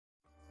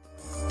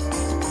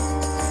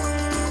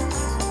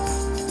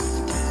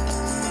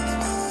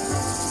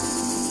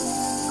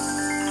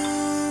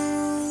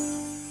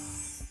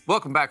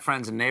Welcome back,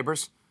 friends and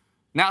neighbors.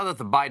 Now that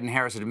the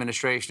Biden-Harris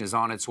administration is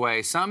on its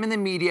way, some in the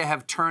media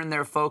have turned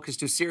their focus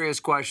to serious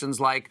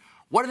questions like,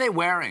 what are they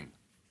wearing?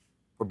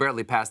 We're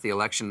barely past the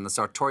election, and the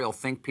sartorial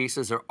think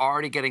pieces are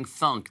already getting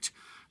thunked.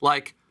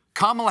 Like,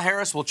 Kamala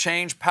Harris will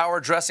change power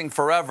dressing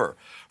forever.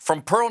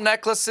 From pearl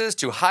necklaces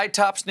to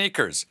high-top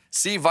sneakers.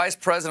 See Vice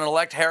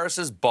President-elect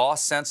Harris's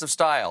boss sense of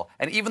style.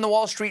 And even the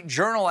Wall Street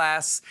Journal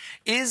asks,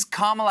 is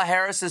Kamala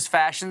Harris's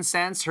fashion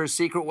sense her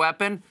secret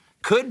weapon?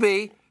 Could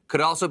be. Could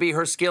also be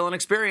her skill and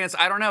experience.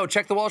 I don't know.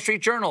 Check the Wall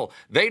Street Journal.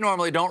 They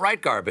normally don't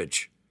write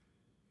garbage.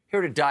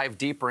 Here to dive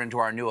deeper into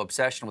our new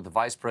obsession with the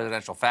vice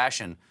presidential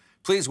fashion,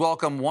 please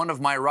welcome one of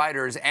my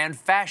writers and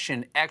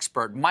fashion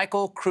expert,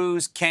 Michael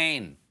Cruz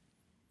Kayne.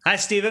 Hi,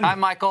 Stephen. Hi,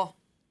 Michael.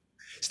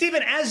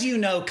 Stephen, as you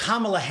know,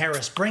 Kamala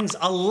Harris brings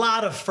a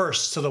lot of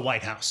firsts to the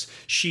White House.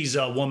 She's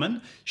a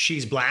woman,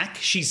 she's black,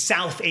 she's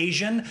South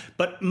Asian,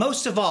 but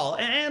most of all,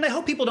 and I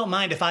hope people don't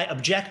mind if I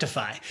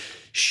objectify,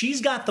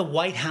 she's got the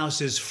White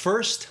House's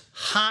first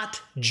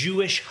hot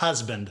Jewish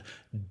husband,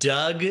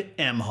 Doug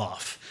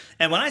Emhoff.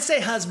 And when I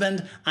say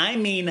husband, I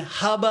mean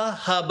hubba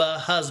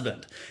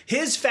husband.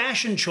 His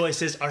fashion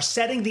choices are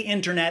setting the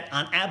internet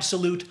on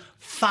absolute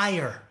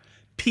fire.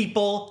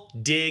 People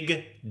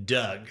dig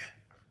Doug.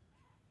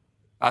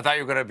 I thought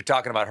you were going to be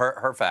talking about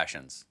her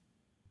fashions.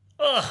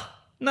 Ugh,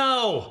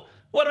 no.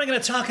 What am I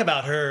going to talk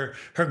about? Her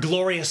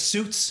glorious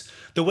suits?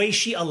 The way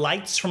she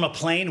alights from a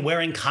plane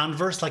wearing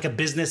Converse like a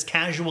business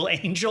casual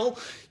angel?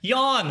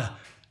 Yawn.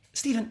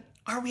 Stephen,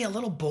 are we a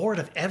little bored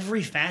of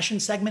every fashion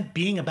segment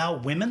being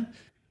about women?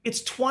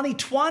 It's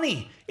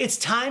 2020. It's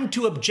time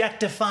to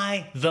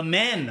objectify the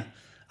men.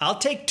 I'll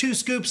take 2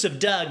 scoops of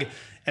Doug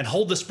and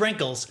hold the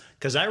sprinkles,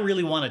 because I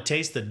really want to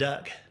taste the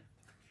Doug.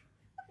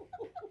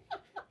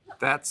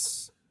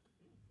 That's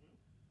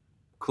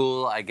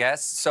cool, I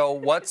guess. So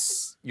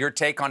what's your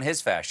take on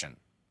his fashion?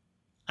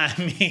 I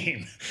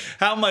mean,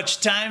 how much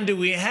time do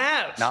we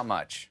have? Not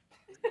much.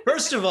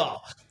 First of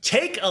all,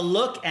 take a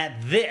look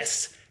at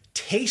this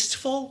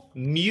tasteful,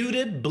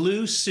 muted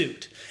blue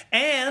suit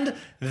and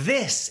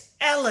this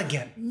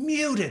elegant,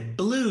 muted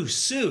blue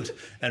suit.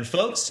 And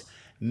folks,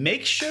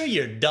 make sure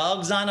your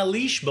dog's on a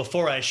leash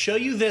before I show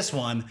you this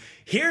one.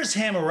 Here's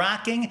him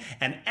rocking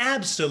an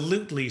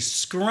absolutely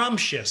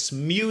scrumptious,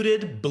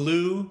 muted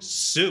blue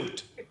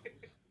suit.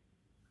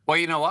 Well,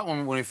 you know what?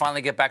 When we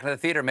finally get back into the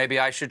theater, maybe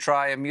I should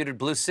try a muted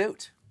blue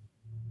suit.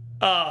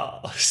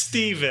 Oh,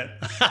 Stephen.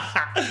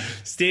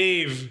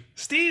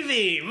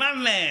 Stevie, my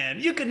man,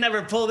 you could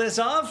never pull this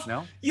off.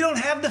 No? You don't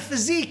have the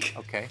physique.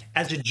 Okay.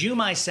 As a Jew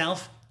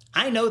myself,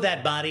 I know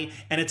that body,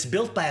 and it's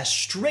built by a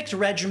strict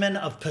regimen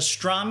of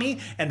pastrami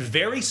and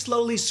very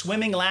slowly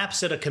swimming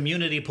laps at a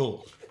community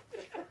pool.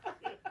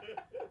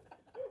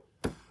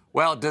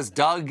 Well, does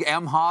Doug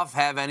Emhoff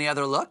have any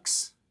other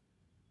looks?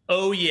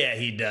 Oh, yeah,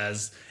 he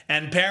does.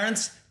 And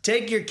parents,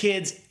 take your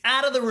kids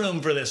out of the room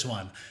for this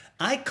one.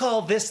 I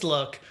call this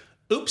look,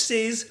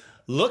 oopsies,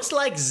 looks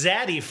like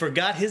Zaddy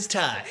forgot his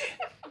tie.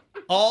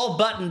 All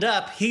buttoned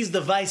up, he's the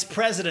vice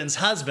president's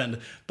husband,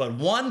 but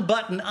one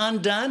button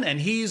undone and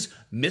he's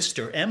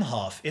Mr.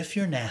 Emhoff if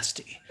you're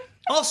nasty.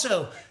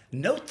 Also,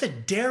 note the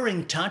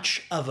daring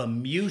touch of a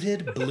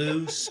muted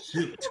blue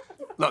suit.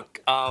 Look,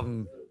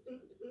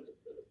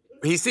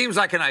 he seems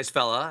like a nice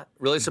fella,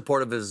 really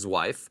supportive of his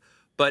wife,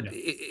 but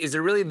is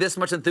there really this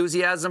much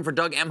enthusiasm for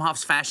Doug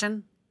Emhoff's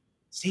fashion?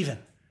 Stephen,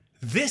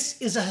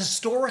 this is a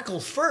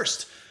historical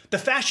first. The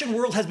fashion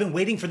world has been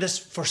waiting for this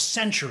for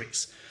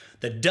centuries.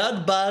 The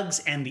Doug Bugs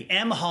and the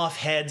Emhoff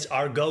heads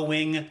are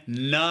going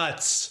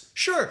nuts.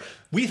 Sure,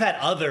 we've had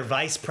other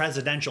vice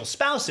presidential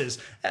spouses.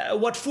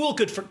 What fool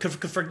could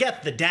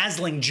forget the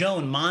dazzling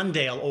Joan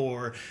Mondale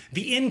or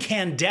the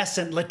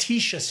incandescent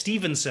Letitia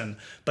Stevenson?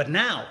 But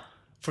now,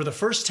 for the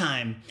first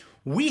time,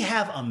 we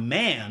have a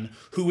man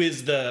who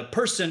is the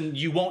person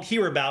you won't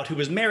hear about, who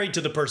is married to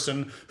the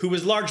person who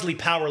is largely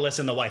powerless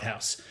in the White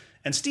House.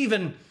 And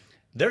Stephen,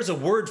 there's a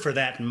word for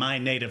that in my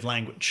native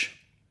language.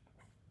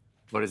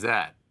 What is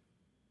that?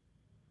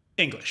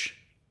 English.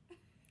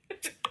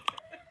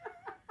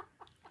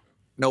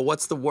 No,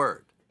 what's the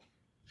word?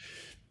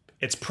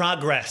 It's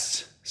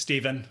progress,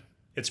 Stephen.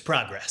 It's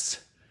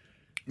progress.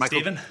 Michael,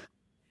 Stephen?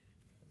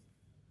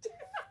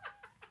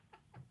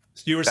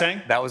 You were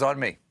saying? That was on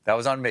me. That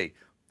was on me.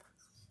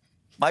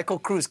 Michael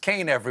Cruz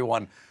Kayne,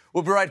 everyone.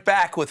 We'll be right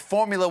back with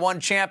Formula One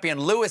champion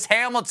Lewis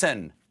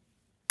Hamilton.